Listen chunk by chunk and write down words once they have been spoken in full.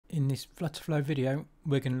In this Flutterflow video,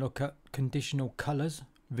 we're going to look at conditional colors,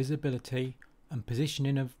 visibility, and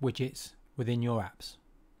positioning of widgets within your apps.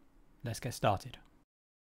 Let's get started.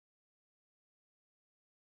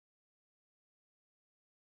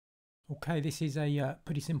 Okay, this is a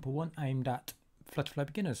pretty simple one aimed at Flutterflow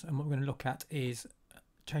beginners, and what we're going to look at is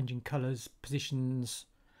changing colors, positions,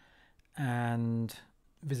 and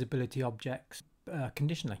visibility objects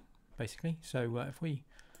conditionally, basically. So if we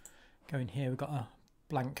go in here, we've got a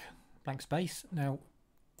blank space now.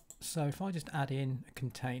 So if I just add in a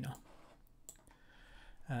container,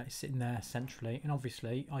 it's sitting there centrally, and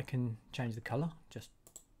obviously I can change the color. Just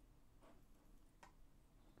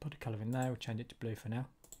put a color in there. We'll change it to blue for now,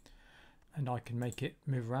 and I can make it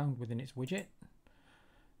move around within its widget.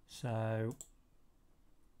 So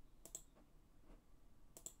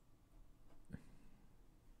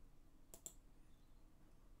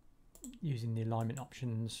using the alignment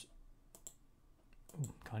options,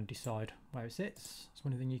 kind of decide where it sits. That's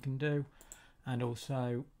one thing you can do, and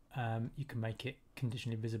also you can make it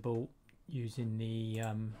conditionally visible using the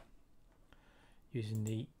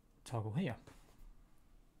toggle here.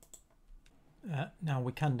 Now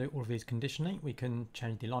we can do all of these conditionally. We can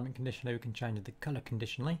change the alignment conditionally, we can change the color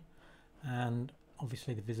conditionally, and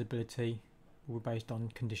obviously the visibility will be based on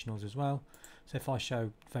conditionals as well. So if I show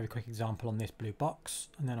a very quick example on this blue box,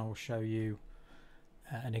 and then I will show you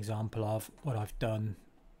an example of what I've done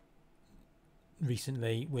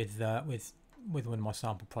recently with one of my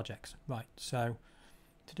sample projects. Right, so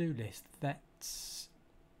to-do list, let's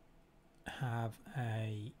have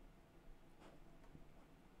a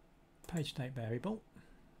page state variable.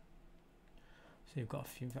 So you've got a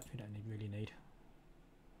few, in fact we don't really need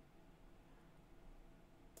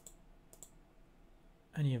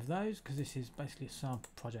any of those because this is basically a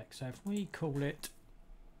sample project. So if we call it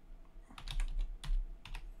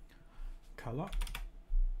color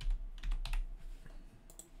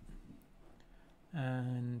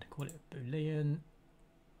and call it a boolean,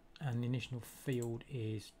 and the initial field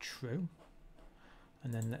is true,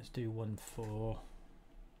 and then let's do one for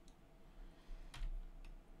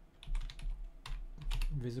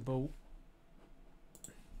visible,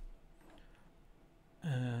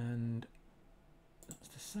 and that's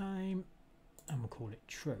the same, and we'll call it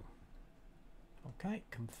true. Okay,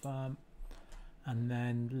 confirm, and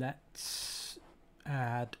then let's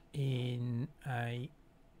add in a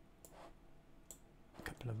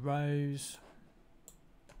couple of rows,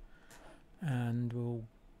 and we'll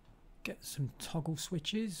get some toggle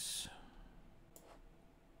switches.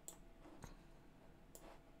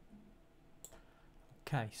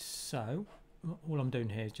 Okay, so all I'm doing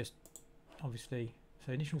here is just obviously,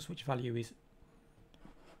 so initial switch value is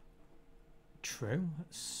true.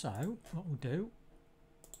 So what we'll do,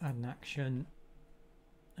 add an action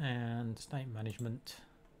and state management,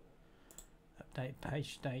 update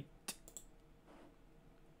page state.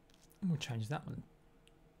 We'll change that one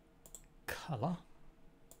color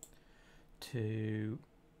to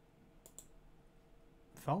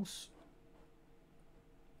false,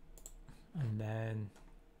 and then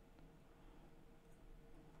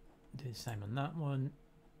do the same on that one,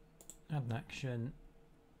 add an action,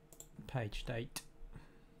 page state,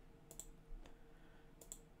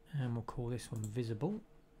 and we'll call this one visible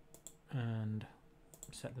and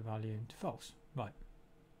set the value to false. Right,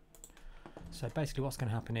 so basically what's going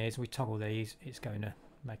to happen is we toggle these, it's going to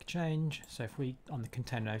make a change. So if we, on the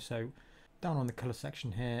container, so down on the color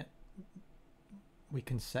section here, we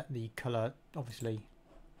can set the color obviously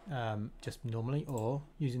just normally, or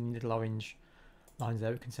using the little orange lines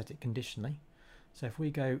there we can set it conditionally. So if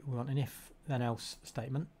we go, we want an if then else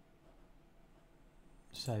statement,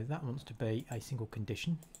 so that wants to be a single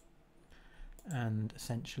condition, and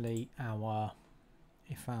essentially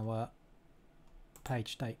if our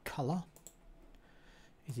page state color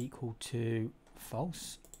is equal to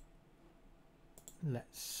false,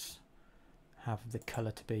 let's have the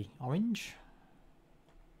color to be orange.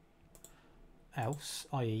 Else,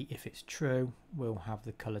 i.e. if it's true, we'll have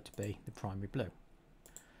the color to be the primary blue.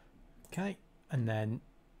 Okay, and then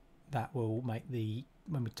that will make the,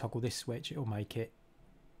 when we toggle this switch, it will make it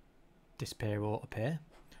disappear or appear.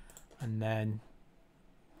 And then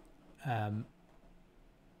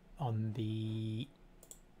on the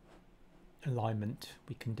alignment,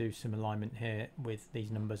 we can do some alignment here with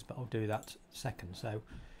these numbers, but I'll do that second. So,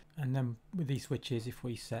 and then with these switches, if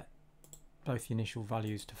we set both the initial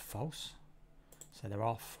values to false, so they're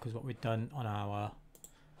off, because what we've done on our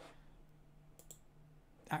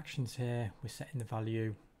actions here, we're setting the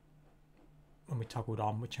value. When we toggled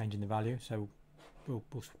on, we're changing the value, so we'll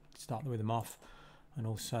start with them off. And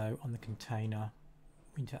also on the container,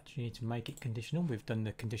 we actually need to make it conditional. We've done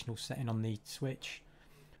the conditional setting on the switch.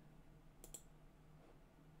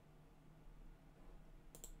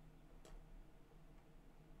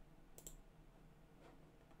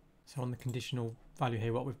 So on the conditional value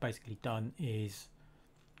here, what we've basically done is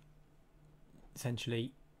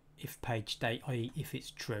essentially if page state, i.e. if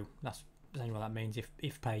it's true, that's essentially what that means.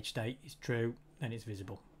 If page state is true, then it's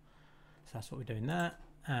visible. So that's what we're doing there.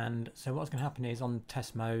 And so what's going to happen is on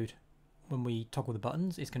test mode, when we toggle the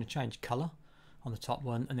buttons, it's going to change colour on the top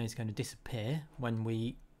one, and then it's going to disappear when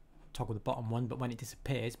we toggle the bottom one. But when it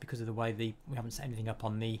disappears, because of the way we haven't set anything up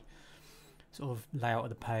on the sort of layout of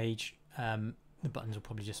the page, the buttons will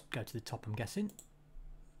probably just go to the top, I'm guessing.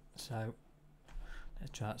 So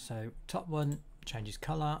let's try that. So top one changes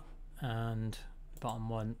colour, and bottom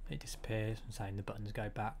one it disappears, and saying the buttons go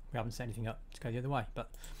back. We haven't set anything up to go the other way,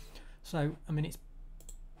 but so I mean it's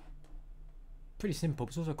pretty simple, but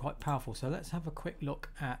it's also quite powerful. So let's have a quick look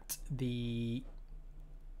at the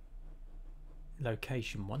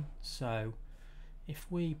location one. So if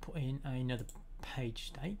we put in another page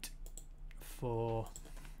state for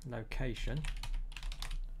location,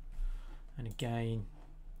 and again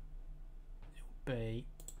it'll be,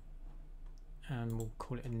 and we'll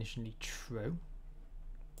call it initially true,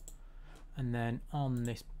 and then on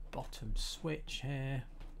this bottom switch here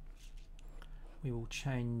we will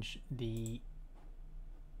change the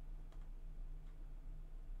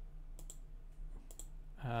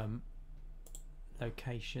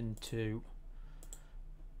location to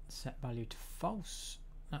set value to false.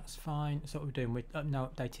 That's fine. So what we're doing, we're now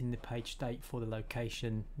updating the page state for the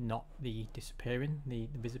location, not the disappearing, the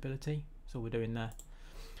visibility. So we're doing there.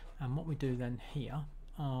 And what we do then here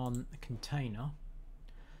on the container,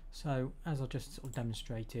 so as I just sort of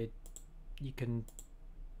demonstrated, you can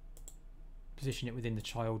position it within the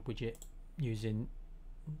child widget using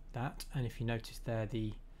that, and if you notice there,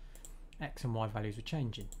 the X and Y values are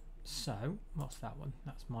changing. So what's that one?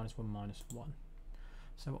 That's -1, -1.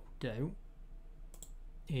 So what we'll do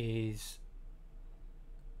is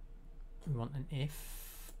we want an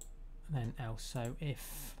if, then else. So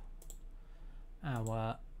if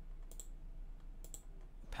our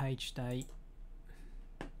page state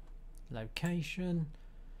location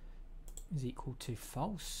is equal to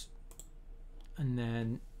false, and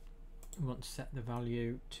then we want to set the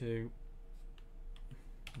value to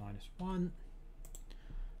 -1,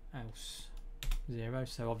 else 0.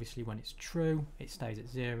 So obviously when it's true it stays at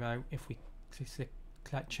 0. If we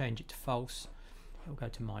change it to false, it will go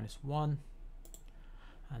to -1.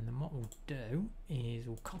 And then what we'll do is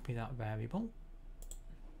we'll copy that variable,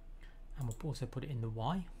 and we'll also put it in the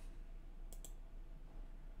Y.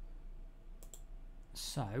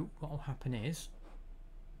 So what will happen is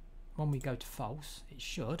when we go to false, it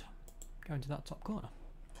should go into that top corner.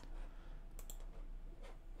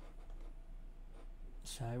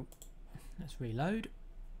 So let's reload.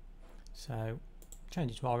 So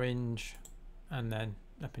change it to orange, and then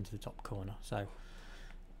up into the top corner. So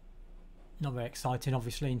not very exciting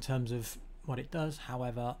obviously in terms of what it does,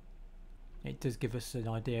 however it does give us an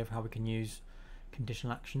idea of how we can use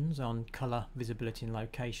conditional actions on colour, visibility and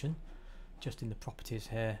location just in the properties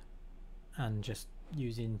here, and just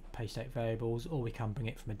using page state variables, or we can bring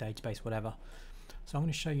it from a database, whatever. So I'm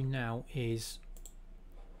going to show you now is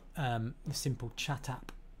the simple chat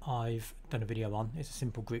app I've done a video on. It's a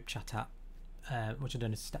simple group chat app which I've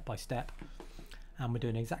done step by step, and we're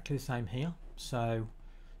doing exactly the same here. So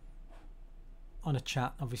on a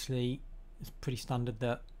chat, obviously it's pretty standard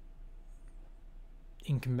that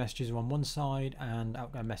incoming messages are on one side and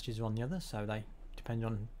outgoing messages are on the other, so they depend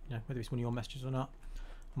on, you know, whether it's one of your messages or not.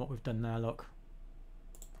 And what we've done there, look,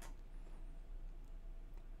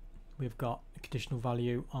 we've got a conditional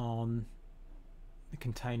value on the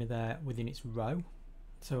container there within its row.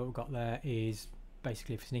 So what we've got there is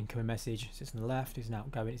basically if it's an incoming message, it sits on the left, if it's an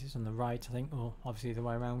outgoing, it sits on the right, I think, or obviously the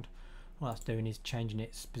way around. What that's doing is changing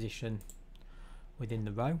its position within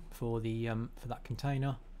the row for the for that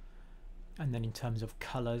container. And then in terms of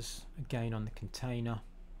colours, again on the container,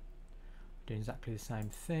 doing exactly the same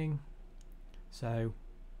thing. So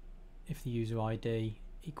if the user ID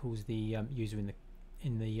equals the user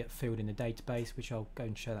in the field in the database, which I'll go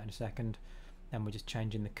and show that in a second, then we're just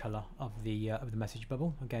changing the colour of the message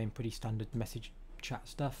bubble. Again, pretty standard message chat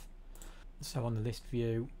stuff. So on the list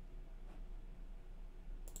view,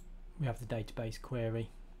 we have the database query,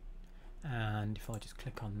 and if I just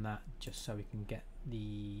click on that, just so we can get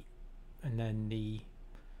the, and then the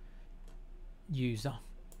user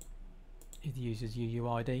is the user's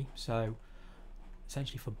UUID. So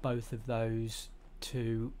essentially for both of those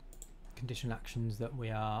two conditional actions that we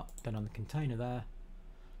are done on the container there,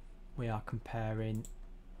 we are comparing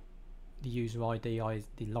the user ID,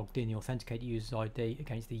 the logged in, the authenticated user's ID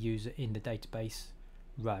against the user in the database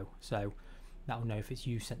row. So that will know if it's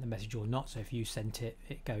you sent the message or not. So if you sent it,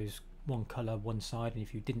 it goes one color one side, and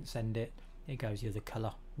if you didn't send it, it goes the other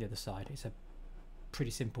color the other side. It's a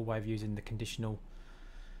pretty simple way of using the conditional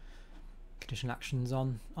actions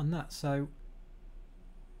on that. So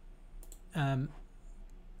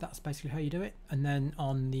that's basically how you do it. And then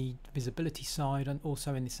on the visibility side, and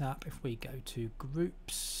also in this app, if we go to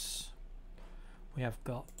groups, we have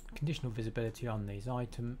got conditional visibility on these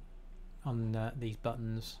these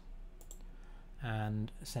buttons,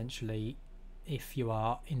 and essentially if you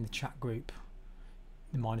are in the chat group,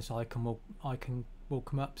 the minus icon will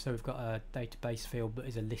come up. So we've got a database field that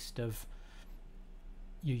is a list of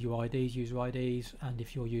user IDs, and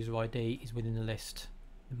if your user ID is within the list,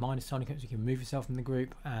 the minus sign comes, you can remove yourself from the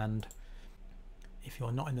group. And if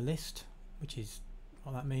you're not in the list, which is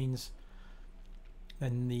what that means,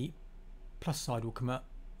 then the plus side will come up,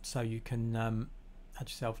 so you can add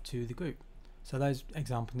yourself to the group. So those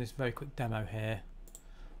examples in this very quick demo here,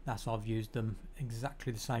 that's I've used them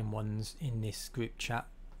exactly the same ones in this group chat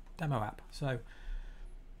demo app. So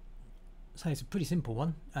it's a pretty simple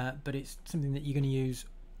one, but it's something that you're going to use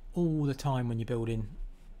all the time when you're building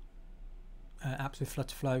apps with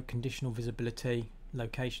Flutterflow. Conditional visibility,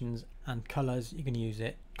 locations and colors, you're going to use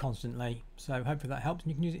it constantly. So hopefully that helps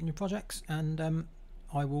and you can use it in your projects, and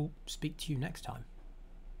I will speak to you next time.